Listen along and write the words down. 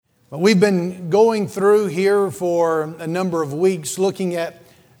We've been going through here for a number of weeks looking at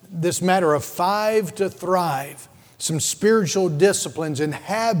this matter of 5 to thrive, some spiritual disciplines and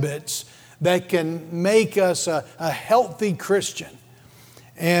habits that can make us a healthy Christian.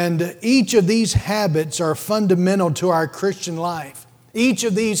 And each of these habits are fundamental to our Christian life. Each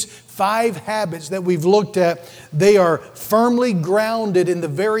of these 5 habits that we've looked at, they are firmly grounded in the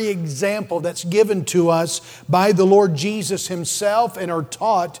very example that's given to us by the Lord Jesus Himself and are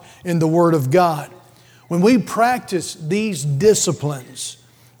taught in the Word of God. When we practice these disciplines,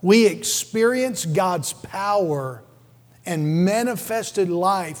 we experience God's power and manifested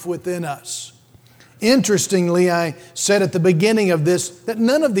life within us. Interestingly, I said at the beginning of this that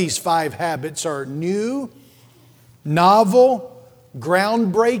none of these 5 habits are new, novel,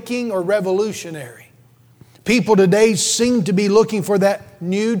 groundbreaking, or revolutionary. People today seem to be looking for that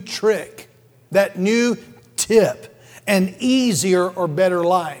new trick, that new tip, an easier or better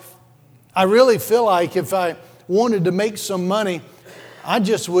life. I really feel like if I wanted to make some money, I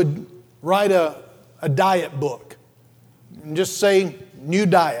just would write a diet book and just say new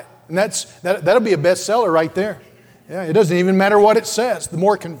diet. And that'll be a bestseller right there. Yeah, it doesn't even matter what it says. The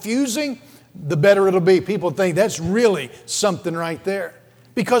more confusing, the better it'll be. People think that's really something right there.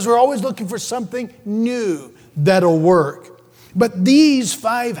 Because we're always looking for something new that'll work. But these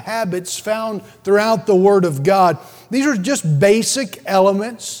 5 habits found throughout the Word of God, these are just basic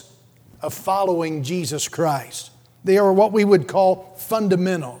elements of following Jesus Christ. They are what we would call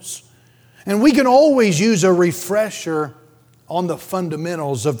fundamentals. And we can always use a refresher on the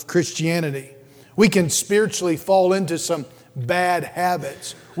fundamentals of Christianity. We can spiritually fall into some bad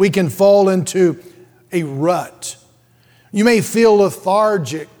habits. We can fall into a rut. You may feel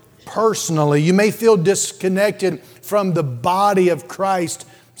lethargic personally. You may feel disconnected from the body of Christ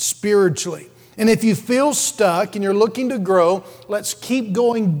spiritually. And if you feel stuck and you're looking to grow, let's keep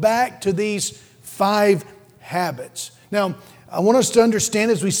going back to these 5 habits. Now, I want us to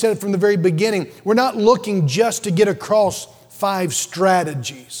understand, as we said from the very beginning, we're not looking just to get across 5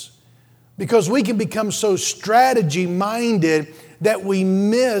 strategies. Because we can become so strategy-minded that we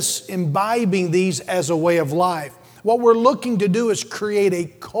miss imbibing these as a way of life. What we're looking to do is create a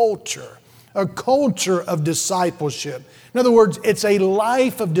culture of discipleship. In other words, it's a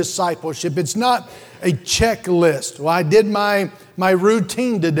life of discipleship. It's not a checklist. Well, I did my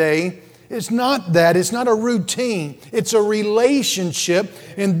routine today. It's not that. It's not a routine. It's a relationship.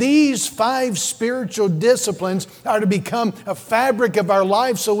 And these 5 spiritual disciplines are to become a fabric of our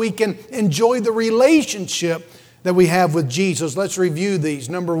life so we can enjoy the relationship that we have with Jesus. Let's review these.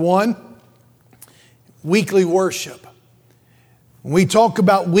 Number 1, weekly worship. When we talk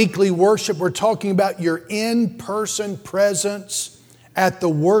about weekly worship, we're talking about your in-person presence at the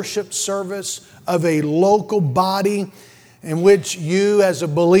worship service of a local body in which you as a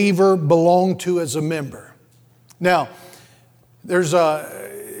believer belong to as a member. Now, there's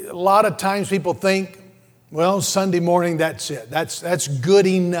a lot of times people think, well, Sunday morning, that's it. That's good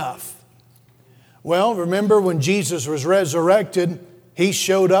enough. Well, remember when Jesus was resurrected, He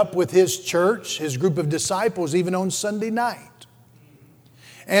showed up with His church, His group of disciples, even on Sunday night.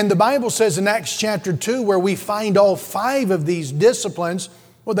 And the Bible says in Acts chapter 2, where we find all 5 of these disciplines,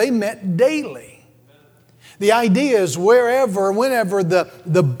 well, they met daily. The idea is whenever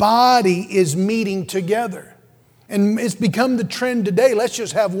the body is meeting together. And it's become the trend today. Let's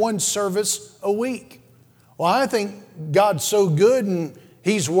just have one service a week. Well, I think God's so good and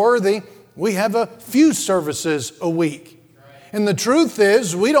He's worthy. We have a few services a week. And the truth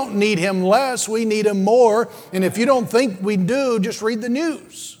is, we don't need Him less. We need Him more. And if you don't think we do, just read the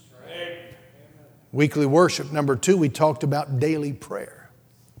news. Weekly worship. Number 2, we talked about daily prayer.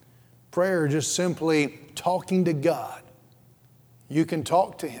 Prayer is just simply talking to God. You can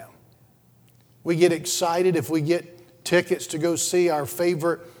talk to Him. We get excited if we get tickets to go see our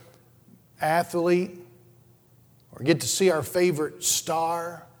favorite athlete or get to see our favorite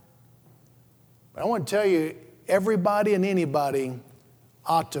star. But I want to tell you, everybody and anybody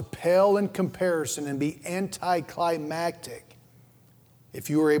ought to pale in comparison and be anticlimactic if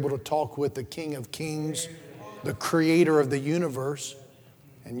you were able to talk with the King of Kings, the Creator of the universe.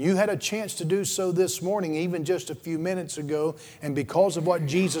 And you had a chance to do so this morning, even just a few minutes ago. And because of what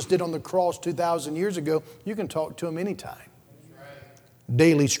Jesus did on the cross 2,000 years ago, you can talk to Him anytime.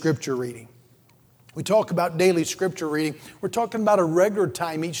 Daily scripture reading. We talk about daily scripture reading. We're talking about a regular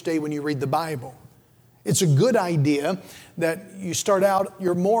time each day when you read the Bible. It's a good idea that you start out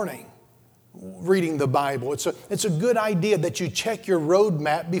your morning reading the Bible. It's a good idea that you check your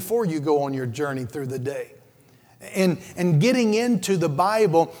roadmap before you go on your journey through the day. And getting into the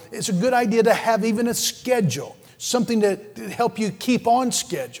Bible, it's a good idea to have even a schedule, something to help you keep on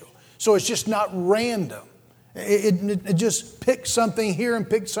schedule. So it's just not random. It just picks something here and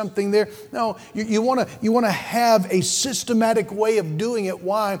picks something there. No, you want to have a systematic way of doing it.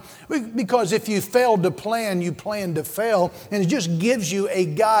 Why? Because if you fail to plan, you plan to fail. And it just gives you a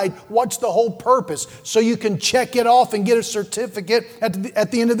guide. What's the whole purpose? So you can check it off and get a certificate at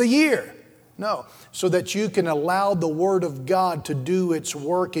the end of the year. No, so that you can allow the Word of God to do its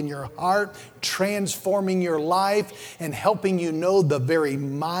work in your heart, transforming your life and helping you know the very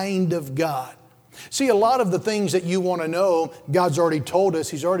mind of God. See, a lot of the things that you want to know, God's already told us.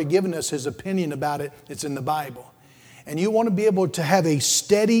 He's already given us His opinion about it. It's in the Bible. And you want to be able to have a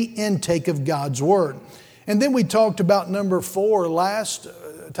steady intake of God's Word. And then we talked about number 4 last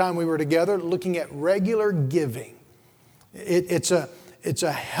time we were together, looking at regular giving. It's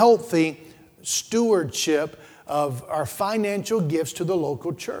a healthy stewardship of our financial gifts to the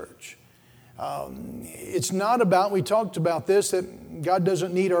local church. It's not about, we talked about this, that God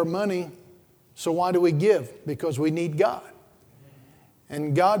doesn't need our money. So why do we give? Because we need God.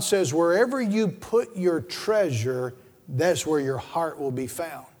 And God says, wherever you put your treasure, that's where your heart will be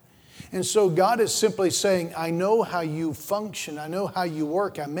found. And so God is simply saying, I know how you function. I know how you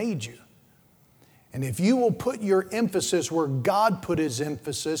work. I made you. And if you will put your emphasis where God put His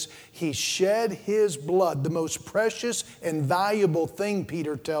emphasis, He shed His blood, the most precious and valuable thing,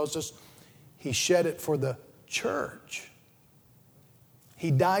 Peter tells us. He shed it for the church.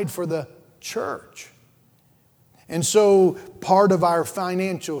 He died for the church. And so part of our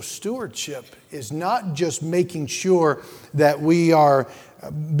financial stewardship is not just making sure that we are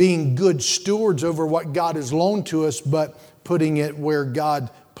being good stewards over what God has loaned to us, but putting it where God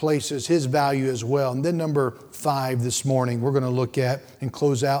places His value as well. And then number 5 this morning, we're going to look at and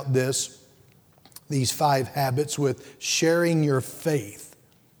close out these 5 habits with sharing your faith.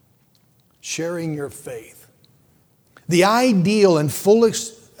 Sharing your faith. The ideal and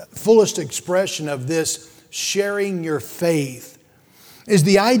fullest expression of this sharing your faith is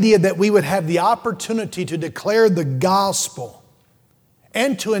the idea that we would have the opportunity to declare the gospel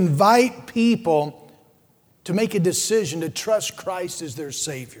and to invite people to make a decision to trust Christ as their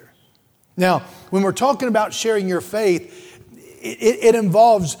Savior. Now, when we're talking about sharing your faith, it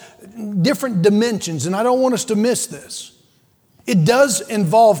involves different dimensions, and I don't want us to miss this. It does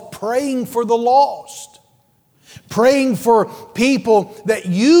involve praying for the lost. Praying for people that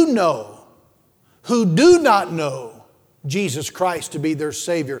you know who do not know Jesus Christ to be their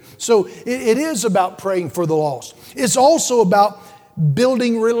Savior. So it is about praying for the lost. It's also about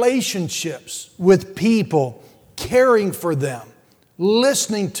building relationships with people, caring for them,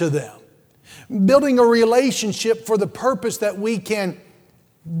 listening to them, building a relationship for the purpose that we can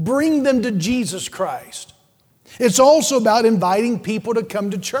bring them to Jesus Christ. It's also about inviting people to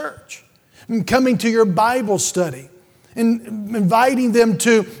come to church. Coming to your Bible study and inviting them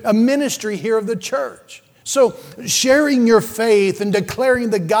to a ministry here of the church. So sharing your faith and declaring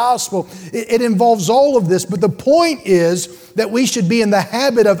the gospel, it involves all of this. But the point is that we should be in the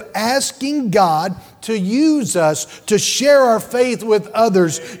habit of asking God to use us to share our faith with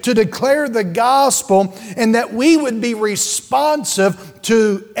others, to declare the gospel, and that we would be responsive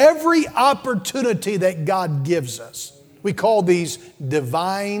to every opportunity that God gives us. We call these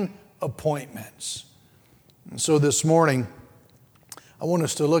divine appointments. And so this morning, I want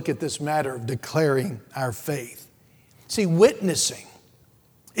us to look at this matter of declaring our faith. See, witnessing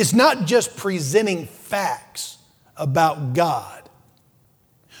is not just presenting facts about God.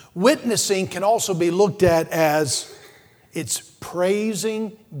 Witnessing can also be looked at as it's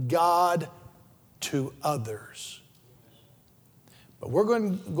praising God to others. But we're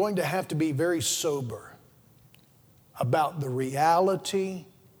going to have to be very sober about the reality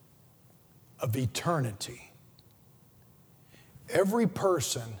of eternity. Every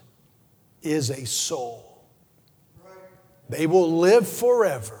person is a soul. They will live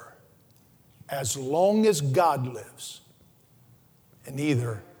forever as long as God lives, in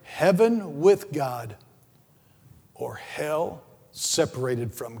either heaven with God or hell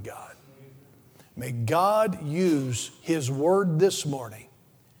separated from God. May God use His Word this morning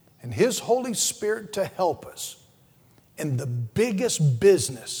and His Holy Spirit to help us in the biggest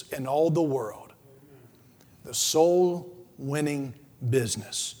business in all the world, the soul-winning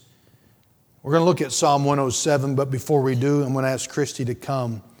business. We're going to look at Psalm 107, but before we do, I'm going to ask Christy to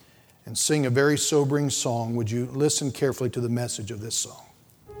come and sing a very sobering song. Would you listen carefully to the message of this song?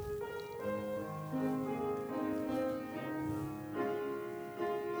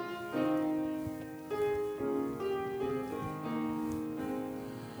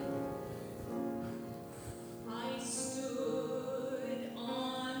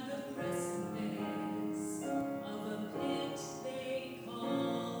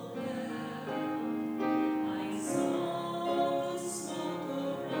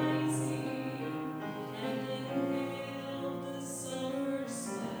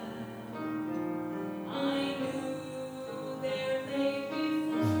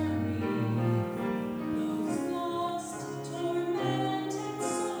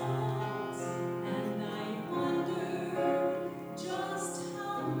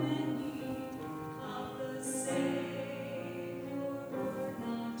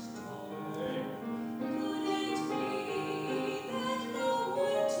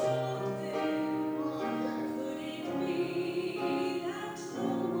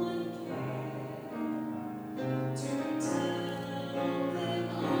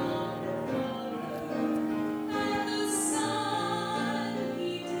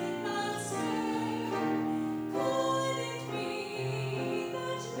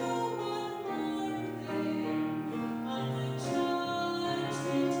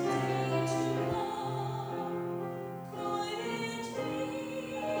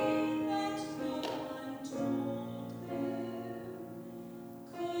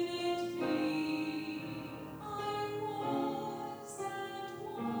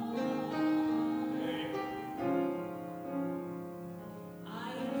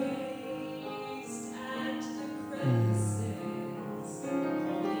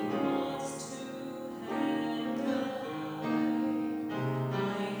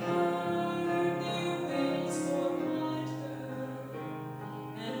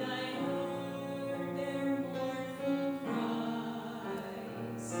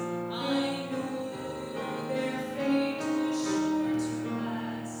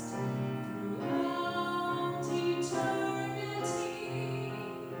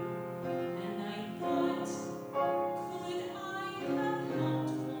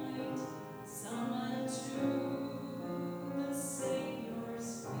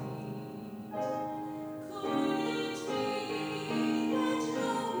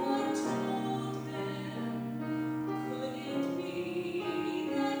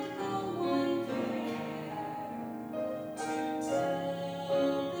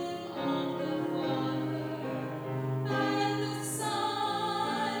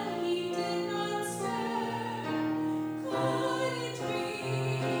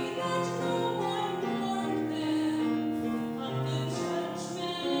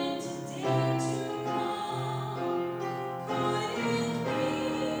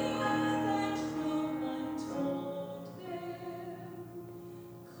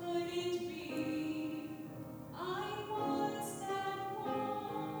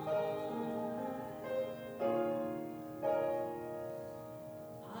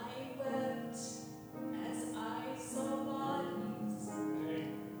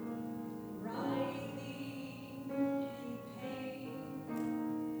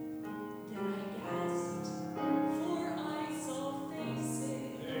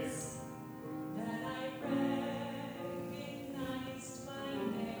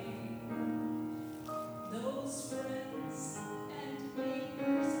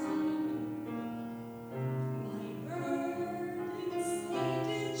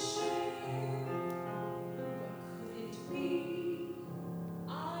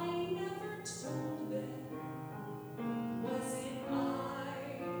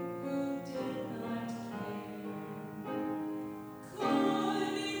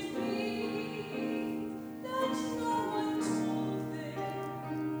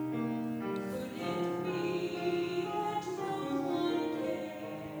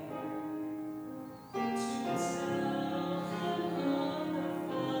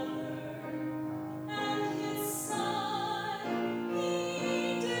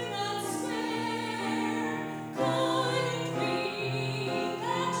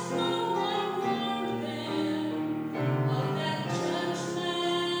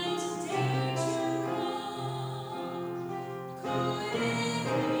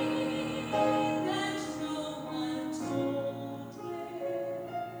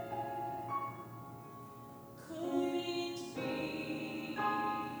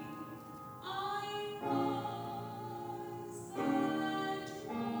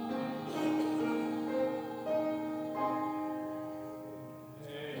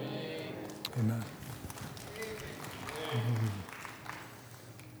 Amen.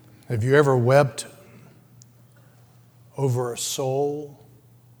 Have you ever wept over a soul?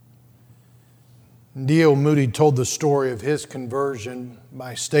 D.L. Moody told the story of his conversion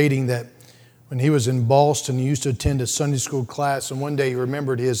by stating that when he was in Boston, he used to attend a Sunday school class, and one day he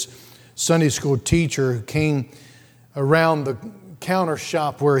remembered his Sunday school teacher who came around the counter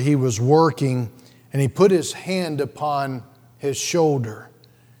shop where he was working, and he put his hand upon his shoulder,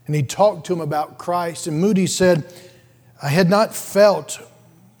 and he talked to him about Christ. And Moody said, I had not felt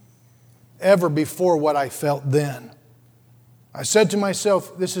ever before what I felt then. I said to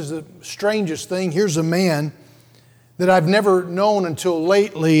myself, this is the strangest thing. Here's a man that I've never known until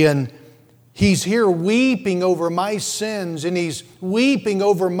lately, and he's here weeping over my sins, and he's weeping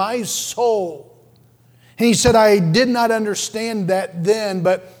over my soul. And he said, I did not understand that then,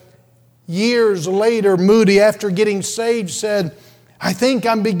 but years later, Moody, after getting saved, said, I think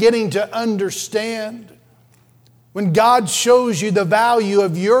I'm beginning to understand. When God shows you the value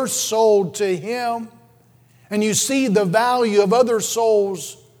of your soul to Him, and you see the value of other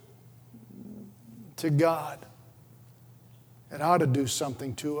souls to God, it ought to do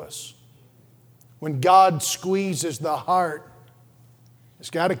something to us. When God squeezes the heart, it's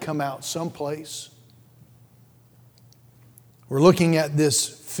got to come out someplace. We're looking at this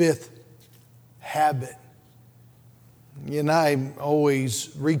fifth habit. And I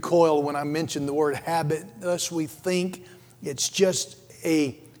always recoil when I mention the word habit, lest we think it's just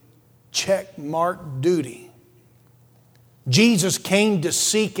a check mark duty. Jesus came to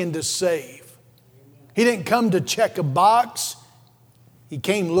seek and to save. He didn't come to check a box. He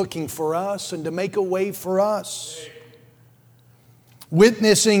came looking for us and to make a way for us.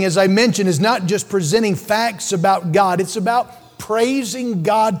 Witnessing, as I mentioned, is not just presenting facts about God. It's about praising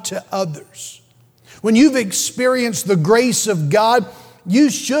God to others. When you've experienced the grace of God,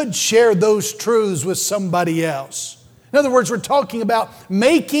 you should share those truths with somebody else. In other words, we're talking about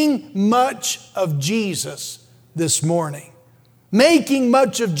making much of Jesus this morning. Making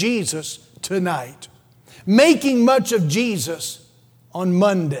much of Jesus tonight. Making much of Jesus on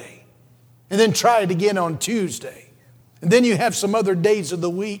Monday. And then try it again on Tuesday. And then you have some other days of the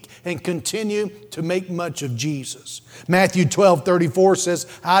week and continue to make much of Jesus. Matthew 12:34 says,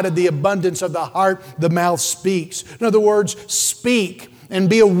 out of the abundance of the heart, the mouth speaks. In other words, speak and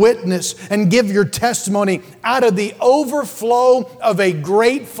be a witness and give your testimony out of the overflow of a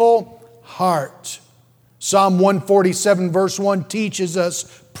grateful heart. Psalm 147 verse 1 teaches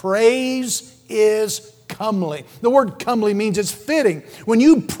us, praise is comely. The word comely means it's fitting. When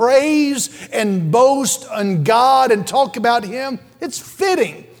you praise and boast on God and talk about Him, it's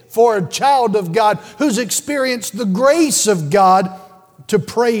fitting for a child of God who's experienced the grace of God to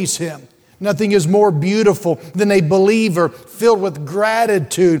praise Him. Nothing is more beautiful than a believer filled with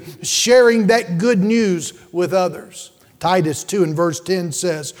gratitude, sharing that good news with others. Titus 2 and verse 10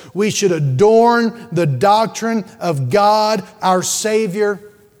 says, we should adorn the doctrine of God, our Savior,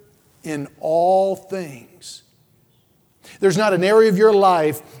 in all things. There's not an area of your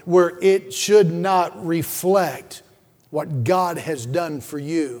life where it should not reflect what God has done for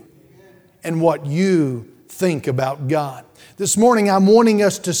you and what you think about God. This morning I'm wanting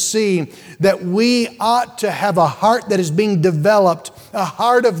us to see that we ought to have a heart that is being developed, a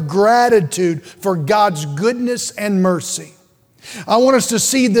heart of gratitude for God's goodness and mercy. I want us to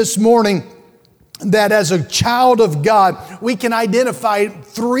see this morning that as a child of God, we can identify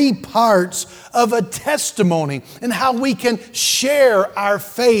three parts of a testimony and how we can share our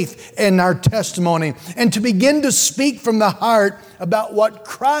faith and our testimony and to begin to speak from the heart about what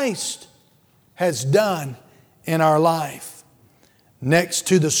Christ has done in our life. Next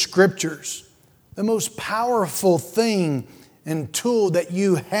to the Scriptures, the most powerful thing and tool that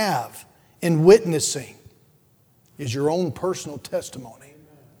you have in witnessing is your own personal testimony.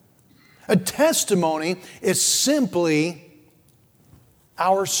 A testimony is simply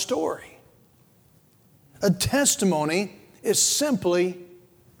our story. A testimony is simply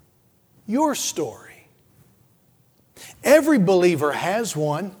your story. Every believer has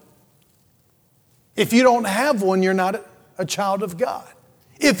one. If you don't have one, you're not a child of God.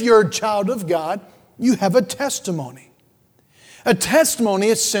 If you're a child of God, you have a testimony. A testimony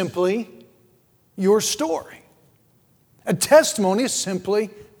is simply your story. A testimony is simply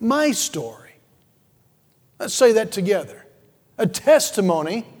my story. Let's say that together. A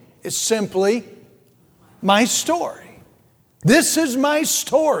testimony is simply my story. This is my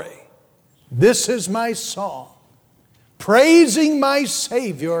story. This is my song. Praising my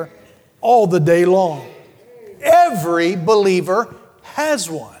Savior all the day long. Every believer has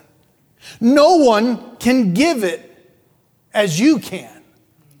one. No one can give it as you can.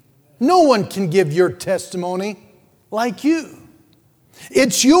 No one can give your testimony like you.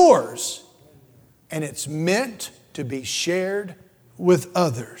 It's yours, and it's meant to be shared with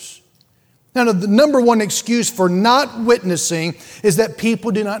others. Now, the number one excuse for not witnessing is that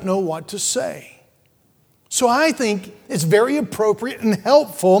people do not know what to say. So I think it's very appropriate and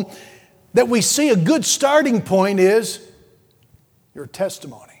helpful that we see a good starting point is your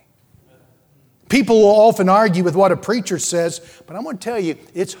testimony. People will often argue with what a preacher says, but I'm going to tell you,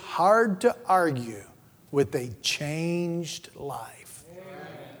 it's hard to argue with a changed life. Amen.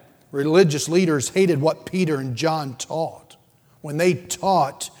 Religious leaders hated what Peter and John taught. When they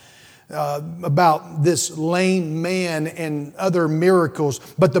taught about this lame man and other miracles.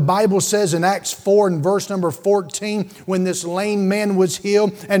 But the Bible says in Acts 4 and verse number 14, when this lame man was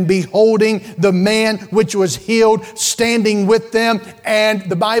healed, and beholding the man which was healed standing with them, and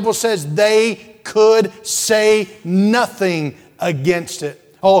the Bible says they could say nothing against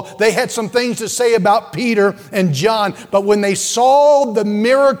it. Oh, they had some things to say about Peter and John, but when they saw the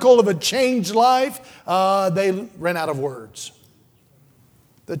miracle of a changed life, they ran out of words.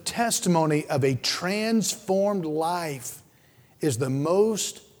 The testimony of a transformed life is the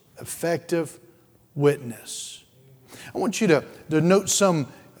most effective witness. I want you to note some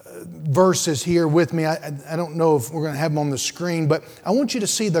verses here with me. I don't know if we're going to have them on the screen, but I want you to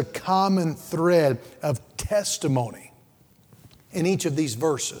see the common thread of testimony in each of these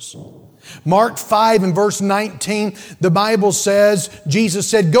verses. Mark 5 and verse 19, the Bible says, Jesus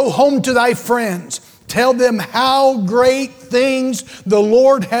said, "Go home to thy friends. Tell them how great things the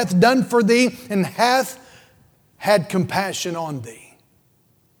Lord hath done for thee and hath had compassion on thee."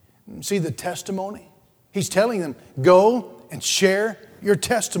 See the testimony? He's telling them, go and share your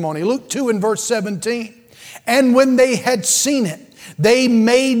testimony. Luke 2 and verse 17. "And when they had seen it, they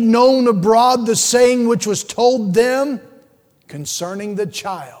made known abroad the saying which was told them concerning the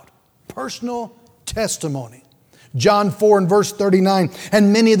child." Personal testimony. John 4 and verse 39,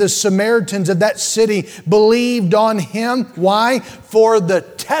 "And many of the Samaritans of that city believed on him." Why? "For the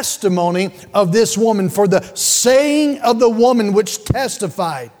testimony of this woman, for the saying of the woman which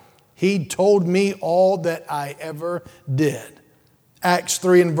testified, he told me all that I ever did." Acts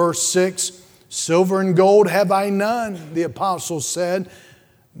 3 and verse 6, "Silver and gold have I none," the apostle said,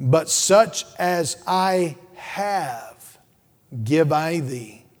 "but such as I have give I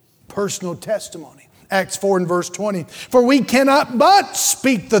thee." Personal testimony. Acts 4 and verse 20, "For we cannot but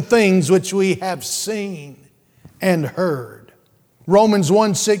speak the things which we have seen and heard." Romans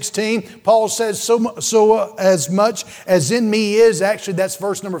 1:16, Paul says, so as much as in me is, actually that's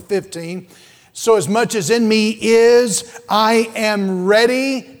verse number 15, "So as much as in me is, I am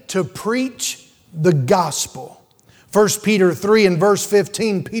ready to preach the gospel." 1 Peter 3 and verse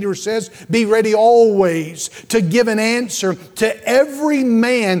 15, Peter says, "Be ready always to give an answer to every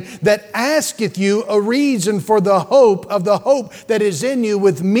man that asketh you a reason for the hope that is in you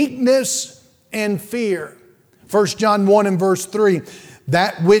with meekness and fear." 1 John 1 and verse 3,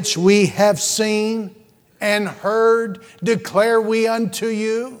 "That which we have seen and heard declare we unto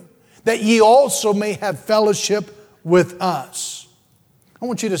you, that ye also may have fellowship with us." I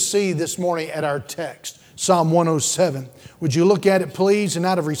want you to see this morning at our text, Psalm 107. Would you look at it, please? And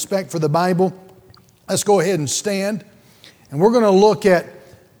out of respect for the Bible, let's go ahead and stand. And we're going to look at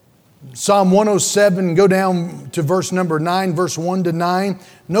Psalm 107 and go down to verse number 9, verse 1 to 9.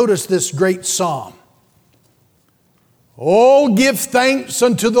 Notice this great psalm. "Oh, give thanks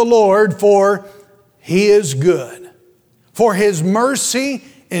unto the Lord, for He is good, for His mercy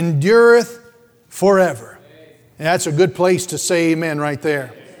endureth forever." And that's a good place to say amen right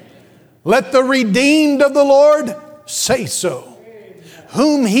there. "Let the redeemed of the Lord say so,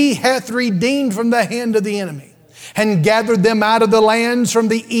 whom He hath redeemed from the hand of the enemy, and gathered them out of the lands from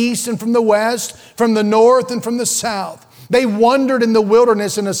the east and from the west, from the north and from the south. They wandered in the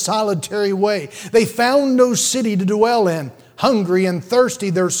wilderness in a solitary way. They found no city to dwell in. Hungry and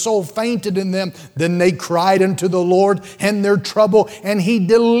thirsty, their soul fainted in them. Then they cried unto the Lord in their trouble, and He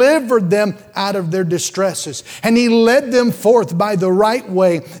delivered them out of their distresses. And He led them forth by the right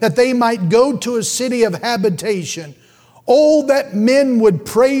way, that they might go to a city of habitation. Oh, that men would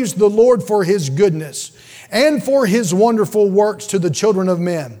praise the Lord for His goodness, and for His wonderful works to the children of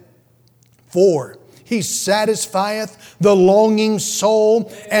men. For He satisfieth the longing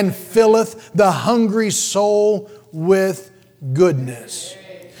soul, and filleth the hungry soul with goodness.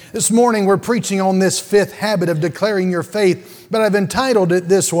 This morning we're preaching on this fifth habit of declaring your faith, but I've entitled it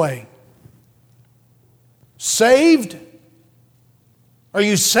this way. Saved? Are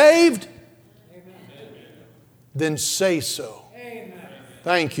you saved? Amen. Then say so. Amen.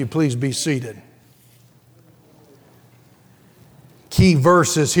 Thank you. Please be seated. key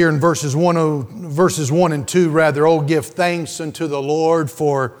verses here in verses 1 and 2 rather. Oh, give thanks unto the Lord,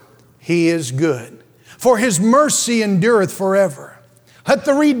 for He is good. For His mercy endureth forever. Let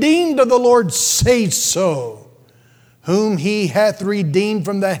the redeemed of the Lord say so, whom He hath redeemed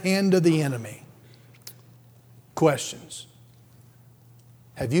from the hand of the enemy. Questions.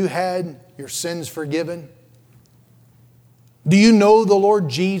 Have you had your sins forgiven? Do you know the Lord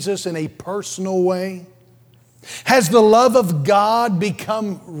Jesus in a personal way? Has the love of God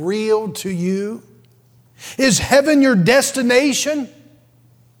become real to you? Is heaven your destination?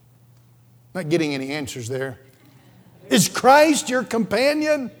 Not getting any answers there. Is Christ your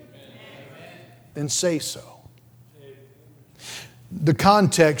companion? Then say so. The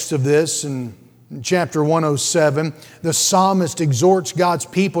context of this in chapter 107, the psalmist exhorts God's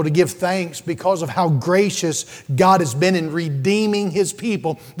people to give thanks because of how gracious God has been in redeeming His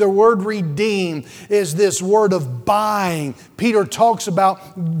people. The word redeem is this word of buying. Peter talks about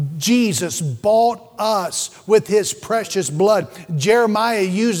Jesus bought us with His precious blood. Jeremiah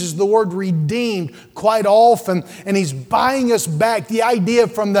uses the word redeemed quite often, and he's buying us back. The idea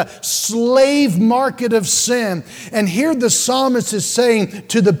from the slave market of sin. And here the psalmist is saying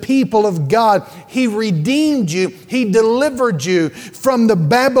to the people of God, He redeemed you. He delivered you from the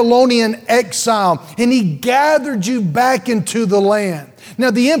Babylonian exile, and He gathered you back into the land.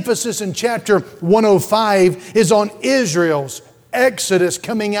 Now, the emphasis in chapter 105 is on Israel's exodus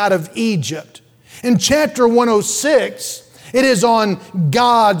coming out of Egypt. In chapter 106, it is on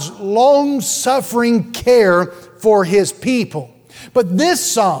God's long-suffering care for His people. But this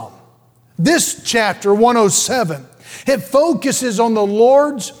psalm, this chapter 107, it focuses on the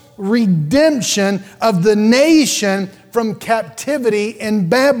Lord's redemption of the nation from captivity in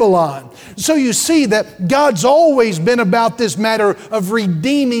Babylon. So you see that God's always been about this matter of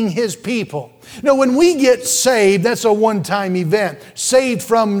redeeming His people. Now, when we get saved, that's a one-time event. Saved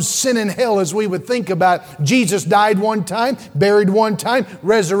from sin and hell, as we would think about. Jesus died one time, buried one time,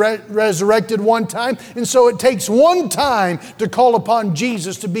 resurrected one time. And so it takes one time to call upon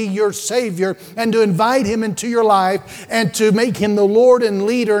Jesus to be your Savior and to invite Him into your life and to make Him the Lord and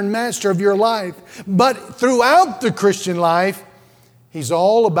leader and master of your life. But throughout the Christian life, He's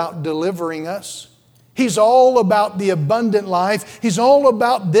all about delivering us. He's all about the abundant life. He's all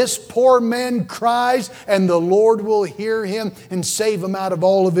about this poor man cries and the Lord will hear him and save him out of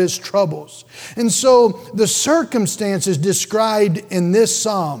all of his troubles. And so the circumstances described in this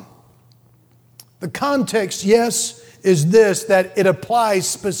psalm, the context, yes, is this, that it applies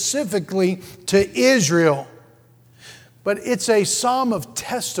specifically to Israel. But it's a psalm of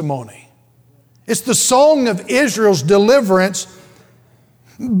testimony. It's the song of Israel's deliverance.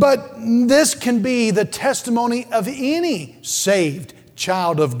 But this can be the testimony of any saved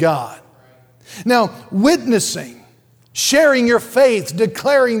child of God. Now, witnessing, sharing your faith,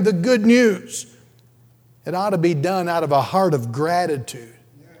 declaring the good news, it ought to be done out of a heart of gratitude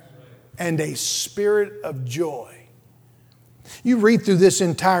and a spirit of joy. You read through this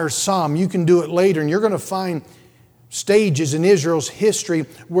entire psalm, you can do it later, and you're going to find stages in Israel's history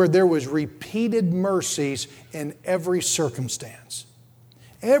where there was repeated mercies in every circumstance.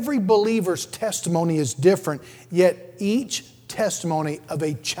 Every believer's testimony is different, yet each testimony of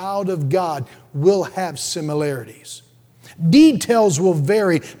a child of God will have similarities. Details will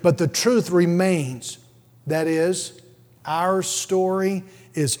vary, but the truth remains. That is, our story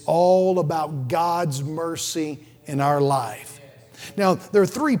is all about God's mercy in our life. Now, there are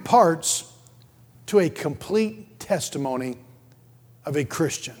three parts to a complete testimony of a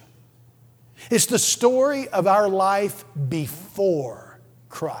Christian. It's the story of our life before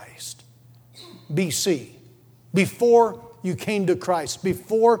Christ. BC. Before you came to Christ.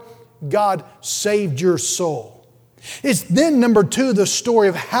 Before God saved your soul. It's then, number two, the story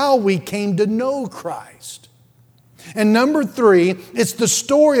of how we came to know Christ. And number three, it's the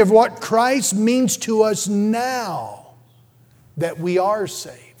story of what Christ means to us now that we are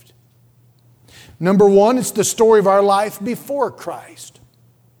saved. Number one, it's the story of our life before Christ.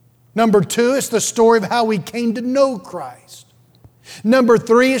 Number two, it's the story of how we came to know Christ. Number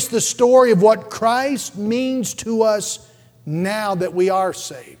three, it's the story of what Christ means to us now that we are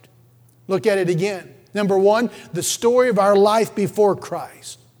saved. Look at it again. Number one, the story of our life before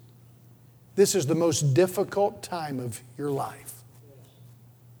Christ. This is the most difficult time of your life.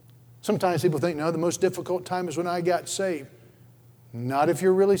 Sometimes people think, no, the most difficult time is when I got saved. Not if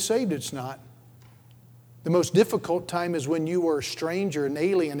you're really saved, it's not. The most difficult time is when you were a stranger, an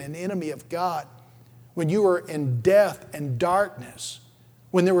alien, an enemy of God. When you were in death and darkness,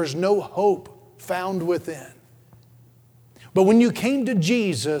 when there was no hope found within. But when you came to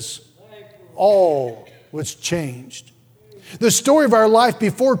Jesus, all was changed. The story of our life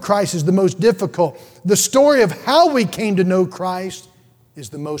before Christ is the most difficult. The story of how we came to know Christ is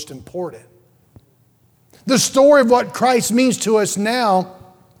the most important. The story of what Christ means to us now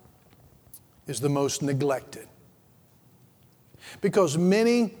is the most neglected. Because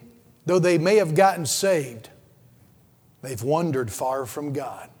many, though they may have gotten saved, they've wandered far from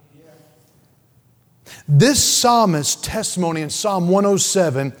God. This psalmist's testimony in Psalm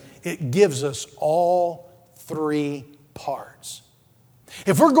 107, it gives us all three parts.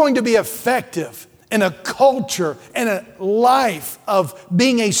 If we're going to be effective in a culture and a life of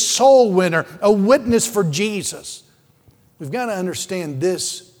being a soul winner, a witness for Jesus, we've got to understand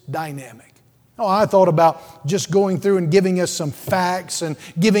this dynamic. Oh, I thought about just going through and giving us some facts and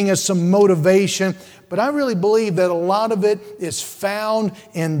giving us some motivation, but I really believe that a lot of it is found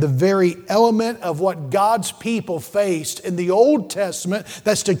in the very element of what God's people faced in the Old Testament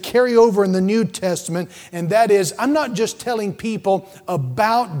that's to carry over in the New Testament, and that is, I'm not just telling people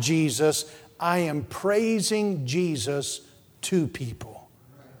about Jesus, I am praising Jesus to people.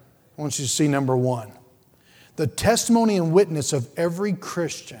 I want you to see number one. The testimony and witness of every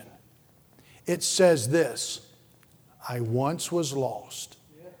Christian, it says this: I once was lost.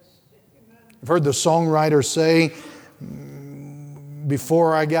 I've heard the songwriter say,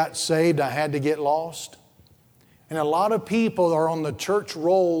 before I got saved, I had to get lost. And a lot of people are on the church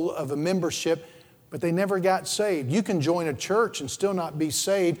roll of a membership, but they never got saved. You can join a church and still not be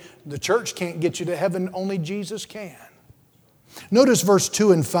saved. The church can't get you to heaven, only Jesus can. Notice verse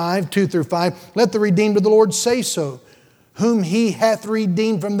 2 through 5. Let the redeemed of the Lord say so, whom He hath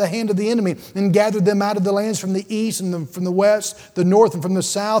redeemed from the hand of the enemy, and gathered them out of the lands from the east and from the west, the north and from the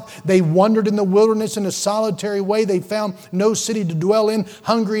south. They wandered in the wilderness in a solitary way. They found no city to dwell in,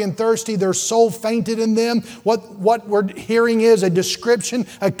 hungry and thirsty. Their soul fainted in them. What we're hearing is a description,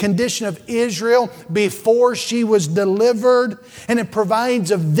 a condition of Israel before she was delivered. And it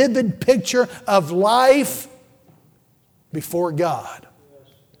provides a vivid picture of life before God.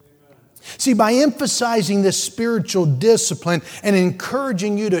 See, by emphasizing this spiritual discipline and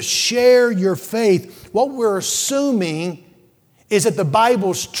encouraging you to share your faith, what we're assuming is that the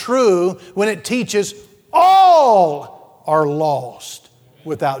Bible's true when it teaches all are lost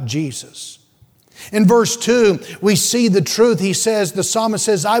without Jesus. In verse 2, we see the truth. He says, the psalmist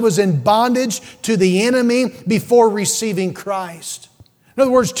says, I was in bondage to the enemy before receiving Christ. In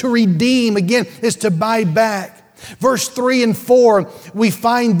other words, to redeem, again, is to buy back. Verse 3 and 4, we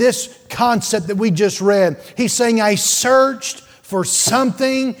find this concept that we just read. He's saying, I searched for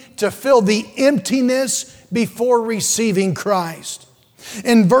something to fill the emptiness before receiving Christ.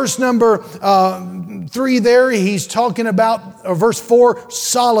 In verse number 3 there, he's talking about, verse 4,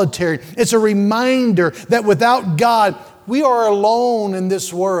 solitary. It's a reminder that without God, we are alone in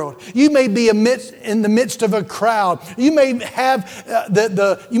this world. You may be in the midst of a crowd. You may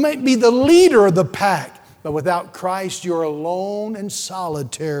have you might be the leader of the pack. But without Christ, you're alone and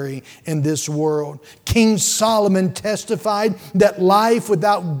solitary in this world. King Solomon testified that life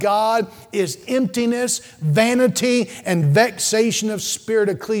without God is emptiness, vanity, and vexation of spirit.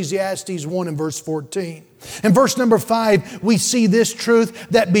 Ecclesiastes 1 and verse 14. In verse number 5, we see this truth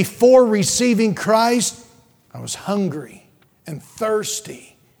that before receiving Christ, I was hungry and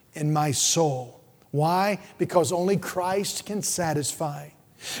thirsty in my soul. Why? Because only Christ can satisfy.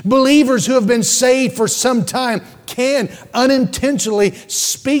 Believers who have been saved for some time can unintentionally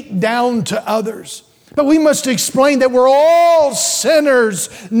speak down to others. But we must explain that we're all sinners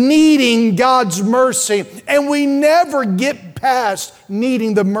needing God's mercy, and we never get past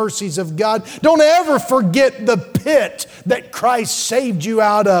needing the mercies of God. Don't ever forget the pit that Christ saved you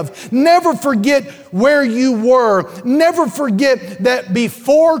out of. Never forget where you were. Never forget that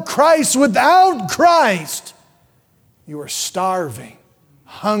before Christ, without Christ, you were starving,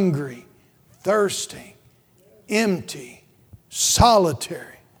 hungry, thirsty, empty, solitary.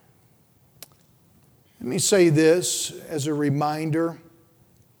 Let me say this as a reminder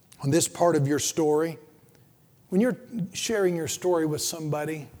on this part of your story. When you're sharing your story with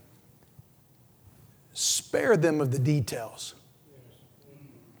somebody, spare them of the details.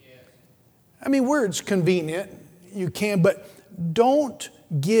 I mean, where it's convenient, you can, but don't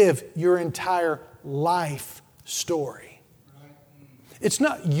give your entire life story. It's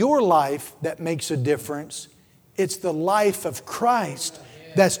not your life that makes a difference. It's the life of Christ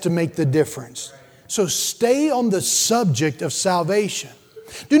that's to make the difference. So stay on the subject of salvation.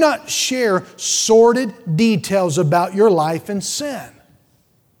 Do not share sordid details about your life in sin.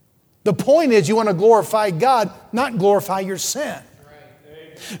 The point is you want to glorify God, not glorify your sin.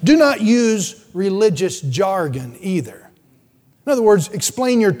 Do not use religious jargon either. In other words,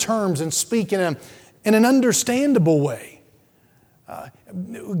 explain your terms and speak in an understandable way.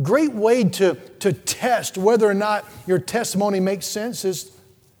 Great way to test whether or not your testimony makes sense is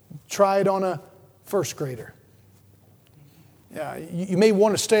try it on a first grader. You may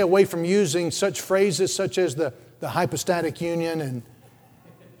want to stay away from using such phrases such as the hypostatic union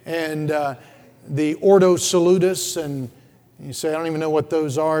and the ordo salutis, and you say, I don't even know what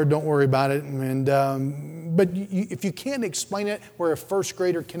those are, don't worry about it. But if you can't explain it where a first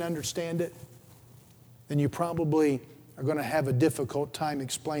grader can understand it, then you probably are going to have a difficult time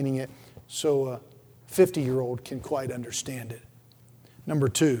explaining it so a 50-year-old can quite understand it. Number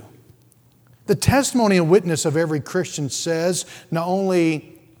 2, the testimony and witness of every Christian says, not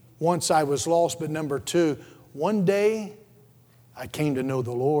only once I was lost, but number 2, one day I came to know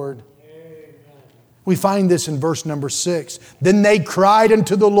the Lord. Amen. We find this in verse number 6. Then they cried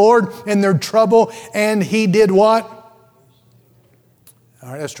unto the Lord in their trouble, and He did what? All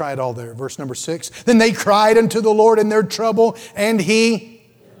right, let's try it all there. Verse number 6. Then they cried unto the Lord in their trouble, and He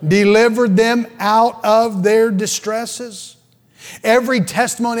delivered them out of their distresses. Every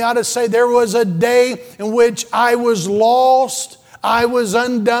testimony ought to say there was a day in which I was lost, I was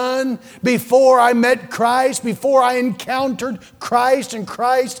undone, before I met Christ, before I encountered Christ and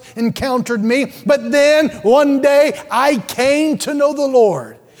Christ encountered me. But then one day I came to know the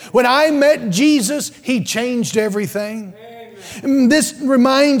Lord. When I met Jesus, He changed everything. Amen. This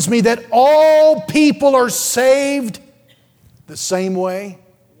reminds me that all people are saved the same way.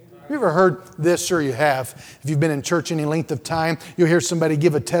 Have you ever heard this? Sure you have. If you've been in church any length of time, you'll hear somebody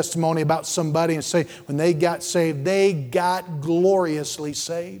give a testimony about somebody and say, when they got saved, they got gloriously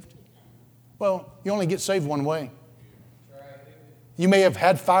saved. Well, you only get saved one way. You may have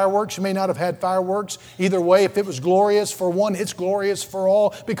had fireworks, you may not have had fireworks. Either way, if it was glorious for one, it's glorious for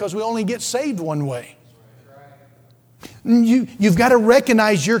all, because we only get saved one way. You've got to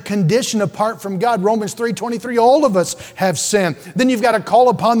recognize your condition apart from God. Romans 3:23, all of us have sinned. Then you've got to call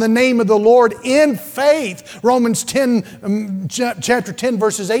upon the name of the Lord in faith. Romans 10, chapter 10,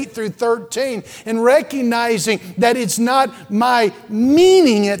 verses 8 through 13. And recognizing that it's not my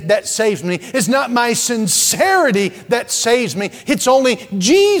meaning it that saves me. It's not my sincerity that saves me. It's only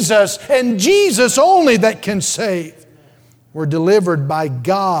Jesus and Jesus only that can save. We're delivered by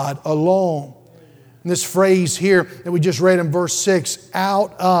God alone. And this phrase here that we just read in verse 6,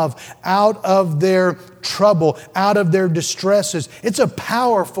 out of their trouble, out of their distresses. It's a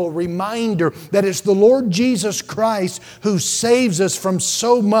powerful reminder that it's the Lord Jesus Christ who saves us from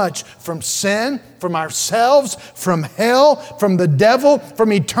so much, from sin, from ourselves, from hell, from the devil,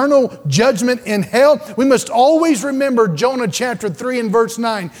 from eternal judgment in hell. We must always remember Jonah chapter 3 and verse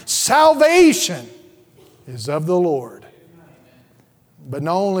 9. Salvation is of the Lord. But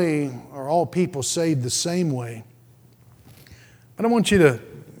not only are all people saved the same way, but I want you to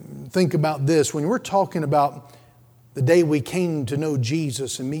think about this. When we're talking about the day we came to know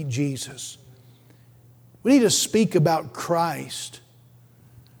Jesus and meet Jesus, we need to speak about Christ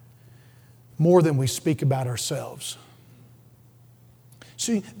more than we speak about ourselves.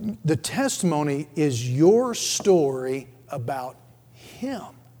 See, the testimony is your story about Him.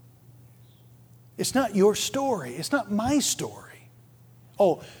 It's not your story. It's not my story.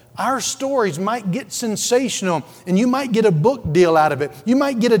 Oh, our stories might get sensational, and you might get a book deal out of it. You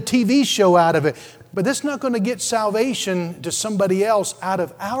might get a TV show out of it. But that's not going to get salvation to somebody else out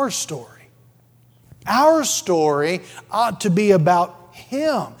of our story. Our story ought to be about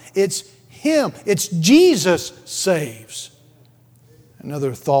Him. It's Him. It's Jesus saves.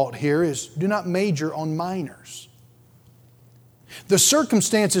 Another thought here is do not major on minors. The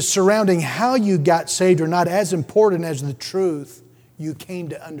circumstances surrounding how you got saved are not as important as the truth you came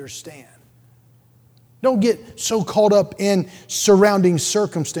to understand. Don't get so caught up in surrounding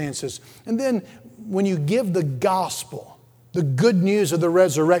circumstances. And then when you give the gospel, the good news of the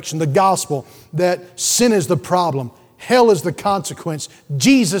resurrection, the gospel that sin is the problem, hell is the consequence,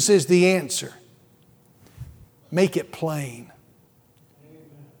 Jesus is the answer, make it plain.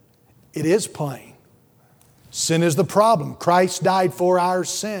 It is plain. Sin is the problem. Christ died for our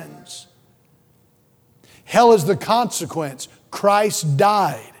sins. Hell is the consequence. Christ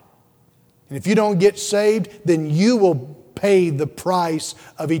died. And if you don't get saved, then you will pay the price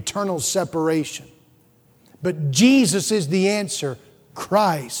of eternal separation. But Jesus is the answer.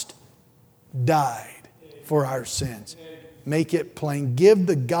 Christ died for our sins. Make it plain. Give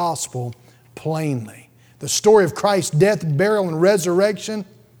the gospel plainly. The story of Christ's death, burial, and resurrection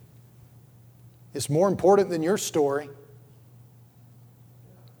is more important than your story.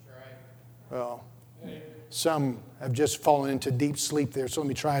 Well, some have just fallen into deep sleep there, so let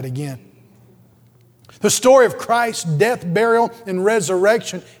me try it again. The story of Christ's death, burial, and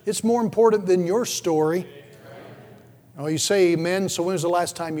resurrection is more important than your story. Oh, you say amen, so when was the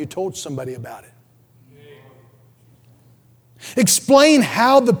last time you told somebody about it? Explain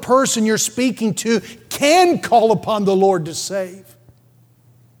how the person you're speaking to can call upon the Lord to save.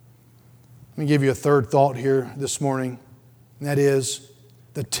 Let me give you a third thought here this morning, and that is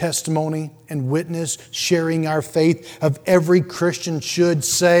the testimony and witness sharing our faith of every Christian should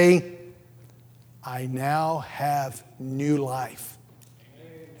say, I now have new life.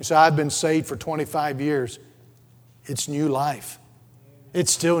 You say, I've been saved for 25 years. It's new life.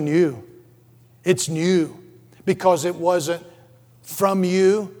 It's still new. It's new because it wasn't from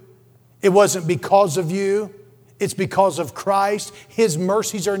you. It wasn't because of you. It's because of Christ. His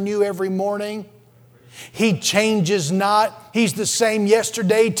mercies are new every morning. He changes not. He's the same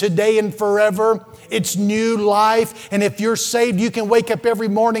yesterday, today, and forever. It's new life. And if you're saved, you can wake up every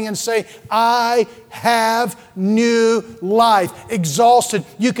morning and say, I have new life. Exhausted.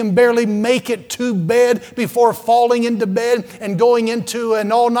 You can barely make it to bed before falling into bed and going into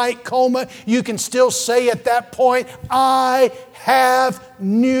an all-night coma. You can still say at that point, I have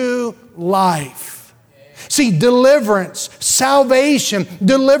new life. See, deliverance, salvation,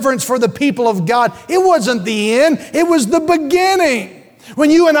 deliverance for the people of God, it wasn't the end, it was the beginning.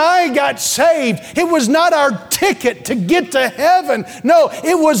 When you and I got saved, it was not our ticket to get to heaven. No,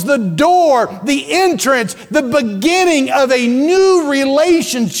 it was the door, the entrance, the beginning of a new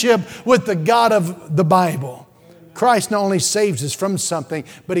relationship with the God of the Bible. Christ not only saves us from something,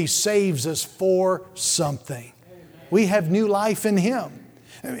 but He saves us for something. We have new life in Him.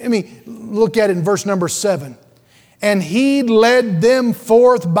 I mean, look at it in verse number 7. And He led them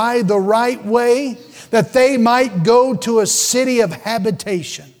forth by the right way, that they might go to a city of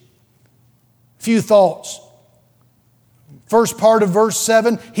habitation. Few thoughts. First part of verse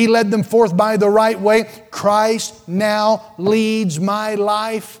 7, He led them forth by the right way. Christ now leads my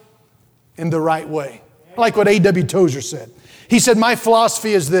life in the right way. Like what A.W. Tozer said. He said, my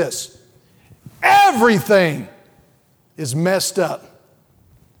philosophy is this: everything is messed up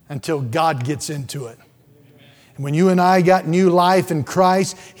until God gets into it. And when you and I got new life in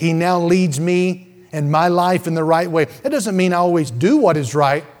Christ, He now leads me and my life in the right way. That doesn't mean I always do what is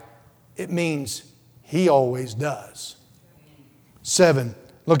right. It means He always does. 7,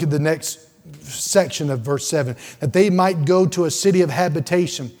 look at the next section of verse 7. That they might go to a city of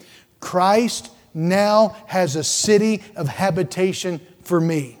habitation. Christ now has a city of habitation for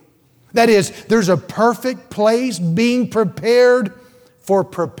me. That is, there's a perfect place being prepared for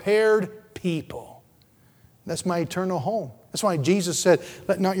prepared people. That's my eternal home. That's why Jesus said,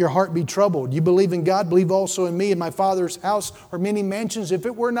 let not your heart be troubled. You believe in God, believe also in me. In my Father's house are many mansions. If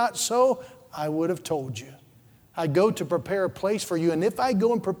it were not so, I would have told you. I go to prepare a place for you. And if I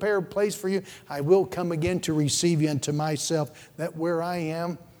go and prepare a place for you, I will come again to receive you unto myself, that where I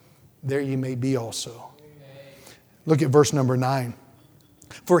am, there you may be also. Look at verse number 9.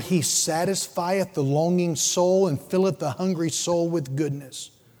 For He satisfieth the longing soul and filleth the hungry soul with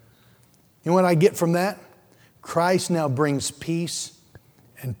goodness. You know what I get from that? Christ now brings peace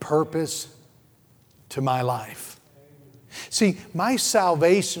and purpose to my life. See, my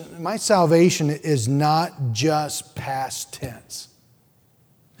salvation is not just past tense.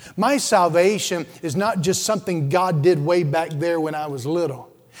 My salvation is not just something God did way back there when I was little.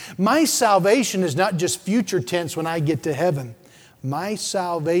 My salvation is not just future tense when I get to heaven. My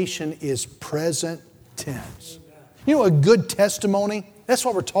salvation is present tense. You know, a good testimony, that's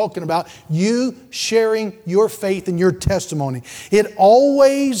what we're talking about. You sharing your faith and your testimony. It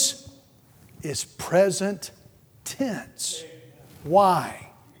always is present tense. Why?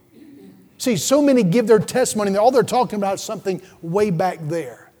 See, so many give their testimony and all they're talking about is something way back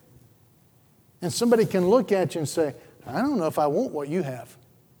there. And somebody can look at you and say, I don't know if I want what you have.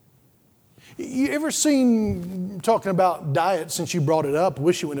 You ever seen, talking about diet since you brought it up, I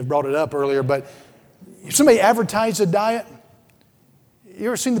wish you wouldn't have brought it up earlier, but if somebody advertised a diet, you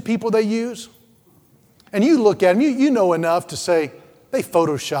ever seen the people they use? And you look at them, you know enough to say, they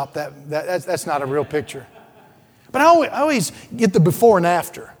Photoshopped that's not a real picture. But I always get the before and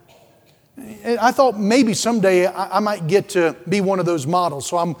after. And I thought maybe someday I might get to be one of those models.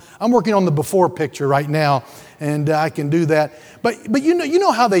 So I'm working on the before picture right now, and I can do that. But you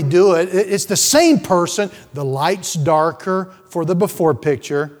know how they do it. It's the same person. The light's darker for the before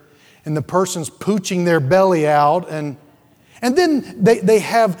picture, and the person's pooching their belly out, and then they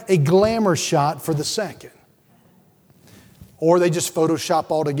have a glamour shot for the second. Or they just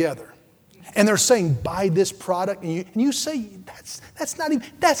Photoshop altogether. And they're saying, buy this product. And you say, that's not even,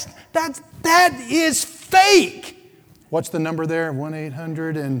 that is fake. What's the number there?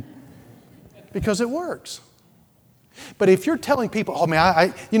 1-800 and, because it works. But if you're telling people, oh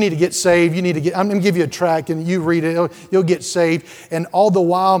man, you need to get saved, I'm going to give you a tract and you read it, you'll get saved. And all the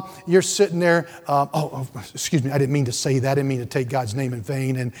while you're sitting there, excuse me, I didn't mean to say that. I didn't mean to take God's name in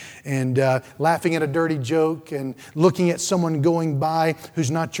vain. And laughing at a dirty joke and looking at someone going by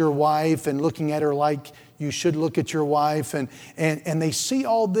who's not your wife and looking at her like you should look at your wife. And they see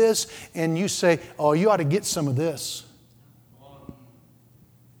all this and you say, oh, you ought to get some of this.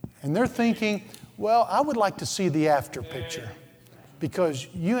 And they're thinking, well, I would like to see the after picture because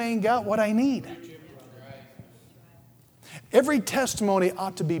you ain't got what I need. Every testimony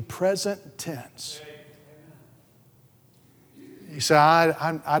ought to be present tense. You say,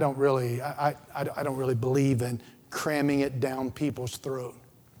 I don't really believe in cramming it down people's throat.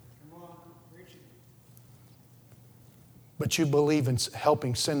 But you believe in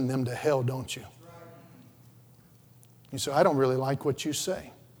helping send them to hell, don't you? You say, I don't really like what you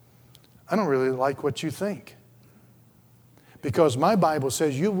say. I don't really like what you think. Because my Bible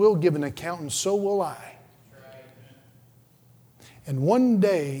says you will give an account and so will I. And one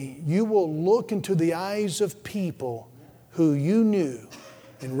day you will look into the eyes of people who you knew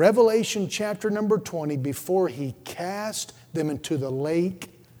in Revelation chapter number 20 before He cast them into the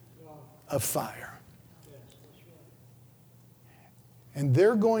lake of fire. And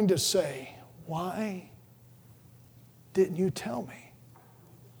they're going to say, why didn't you tell me?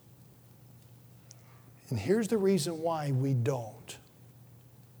 And here's the reason why we don't.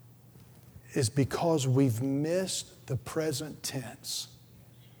 Is because we've missed the present tense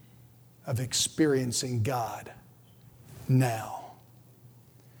of experiencing God now.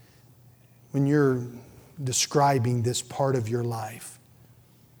 When you're describing this part of your life,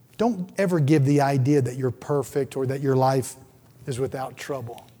 don't ever give the idea that you're perfect or that your life is without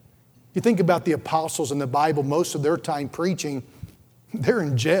trouble. You think about the apostles in the Bible, most of their time preaching, they're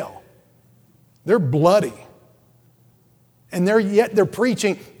in jail. They're bloody. And yet they're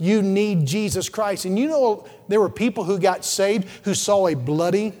preaching, you need Jesus Christ. And you know, there were people who got saved who saw a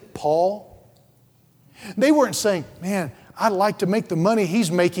bloody Paul. They weren't saying, man, I'd like to make the money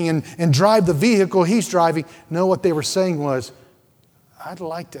he's making and drive the vehicle he's driving. No, what they were saying was, I'd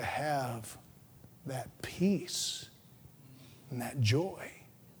like to have that peace and that joy.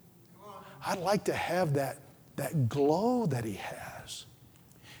 I'd like to have that glow that he has.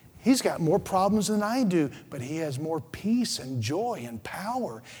 He's got more problems than I do, but he has more peace and joy and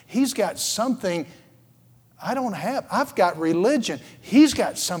power. He's got something I don't have. I've got religion. He's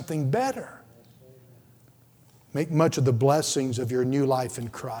got something better. Make much of the blessings of your new life in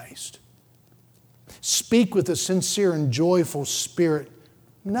Christ. Speak with a sincere and joyful spirit.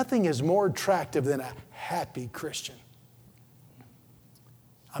 Nothing is more attractive than a happy Christian.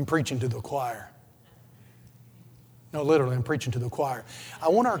 I'm preaching to the choir. No, literally, I'm preaching to the choir. I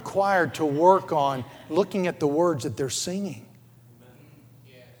want our choir to work on looking at the words that they're singing.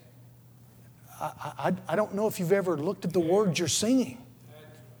 I don't know if you've ever looked at the words you're singing.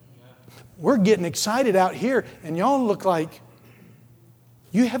 We're getting excited out here, and y'all look like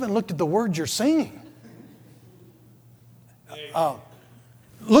you haven't looked at the words you're singing.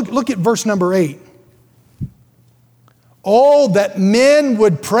 Look at verse number 8. Oh, that men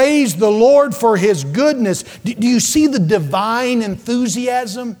would praise the Lord for His goodness. Do you see the divine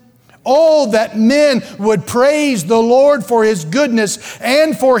enthusiasm? Oh, that men would praise the Lord for His goodness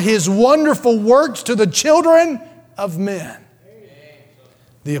and for His wonderful works to the children of men.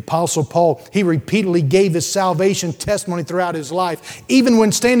 The Apostle Paul, he repeatedly gave his salvation testimony throughout his life. Even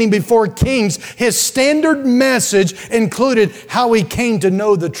when standing before kings, his standard message included how he came to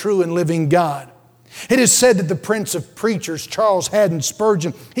know the true and living God. It is said that the Prince of Preachers, Charles Haddon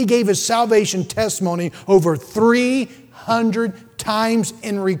Spurgeon, he gave his salvation testimony over 300 times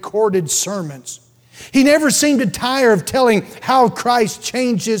in recorded sermons. He never seemed to tire of telling how Christ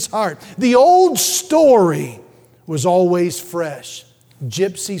changed his heart. The old story was always fresh.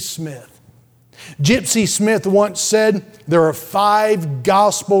 Gypsy Smith. Gypsy Smith once said, there are 5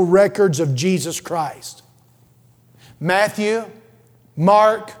 gospel records of Jesus Christ. Matthew,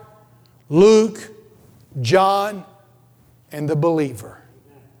 Mark, Luke, John, and the believer.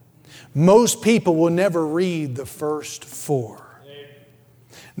 Most people will never read the first 4.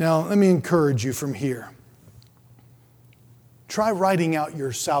 Now, let me encourage you from here. Try writing out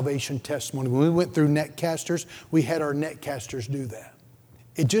your salvation testimony. When we went through netcasters, we had our netcasters do that.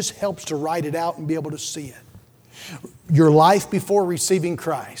 It just helps to write it out and be able to see it. Your life before receiving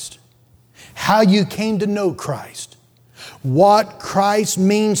Christ. How you came to know Christ. What Christ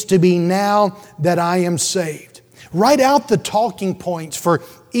means to be now that I am saved. Write out the talking points for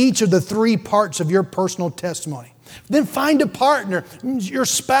each of the 3 parts of your personal testimony. Then find a partner, your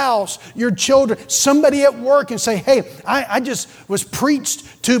spouse, your children, somebody at work, and say, hey, I just was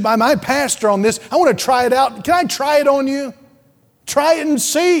preached to by my pastor on this. I want to try it out. Can I try it on you? Try it and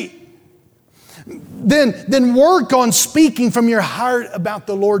see. Then work on speaking from your heart about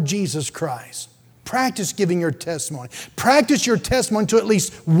the Lord Jesus Christ. Practice giving your testimony. Practice your testimony to at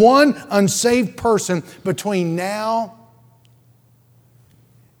least one unsaved person between now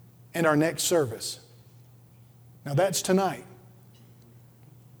and our next service. Now that's tonight.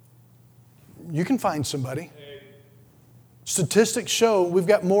 You can find somebody. Statistics show we've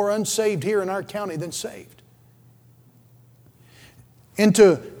got more unsaved here in our county than saved. And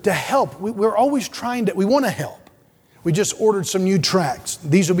to help, we're always trying to, we want to help. We just ordered some new tracts.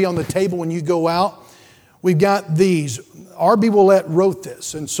 These will be on the table when you go out. We've got these. R.B. Willett wrote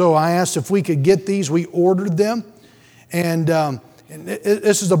this, and so I asked if we could get these. We ordered them, and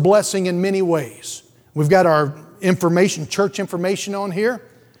this is a blessing in many ways. We've got our information, church information on here.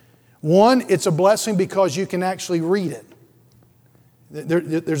 One, it's a blessing because you can actually read it.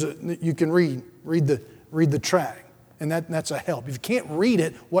 You can read the tract, and that's a help. If you can't read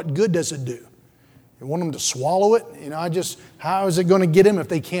it, what good does it do? You want them to swallow it? How is it going to get them if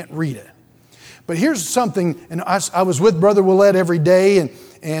they can't read it? But here's something, and I was with Brother Willett every day,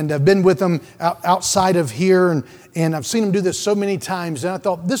 and I've been with him outside of here, and I've seen him do this so many times, and I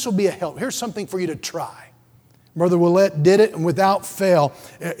thought this will be a help. Here's something for you to try. Brother Willett did it, and without fail,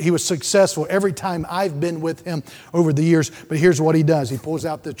 he was successful every time I've been with him over the years. But here's what he does. He pulls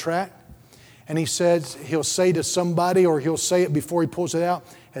out the tract, and he'll say to somebody, or he'll say it before he pulls it out,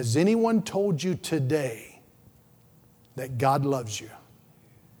 has anyone told you today that God loves you?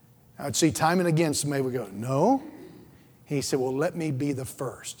 I'd see time and again somebody would go, no. He said, well, let me be the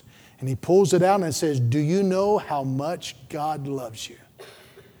first. And he pulls it out and says, do you know how much God loves you?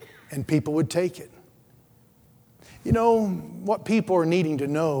 And people would take it. What people are needing to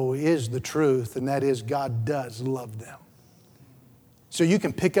know is the truth, and that is God does love them. So you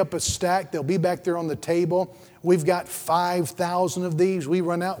can pick up a stack. They'll be back there on the table. We've got 5,000 of these. We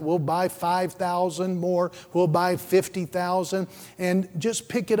run out. We'll buy 5,000 more. We'll buy 50,000. And just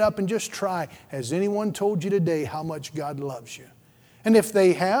pick it up and just try. Has anyone told you today how much God loves you? And if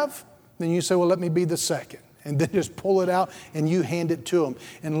they have, then you say, well, let me be the second. And then just pull it out and you hand it to them.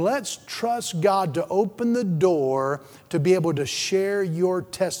 And let's trust God to open the door to be able to share your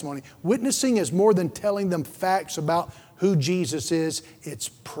testimony. Witnessing is more than telling them facts about who Jesus is. It's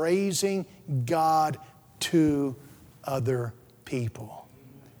praising God to other people.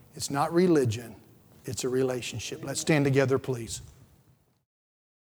 It's not religion. It's a relationship. Let's stand together, please.